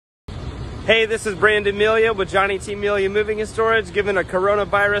Hey, this is Brandon Melia with Johnny T. Melia Moving and Storage, giving a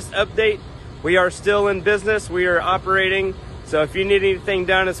coronavirus update. We are still in business. We are operating. So if you need anything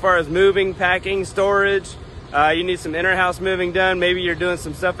done as far as moving, packing, storage, you need some inner house moving done, maybe you're doing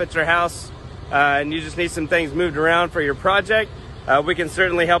some stuff at your house and you just need some things moved around for your project, we can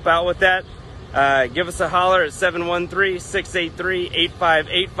certainly help out with that. Give us a holler at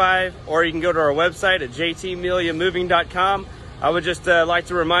 713-683-8585, or you can go to our website at jtmeliamoving.com. I would just like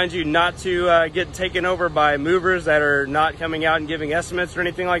to remind you not to get taken over by movers that are not coming out and giving estimates or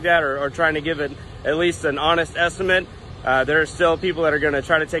anything like that, or trying to give it at least an honest estimate. There are still people that are going to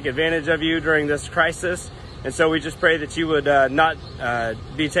try to take advantage of you during this crisis, and so we just pray that you would not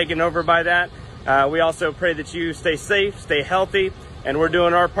be taken over by that. We also pray that you stay safe, stay healthy, and we're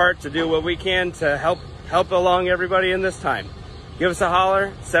doing our part to do what we can to help along everybody in this time. Give us a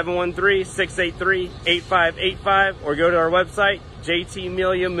holler, 713-683-8585, or go to our website,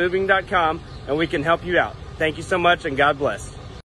 jtmeliamoving.com, and we can help you out. Thank you so much, and God bless.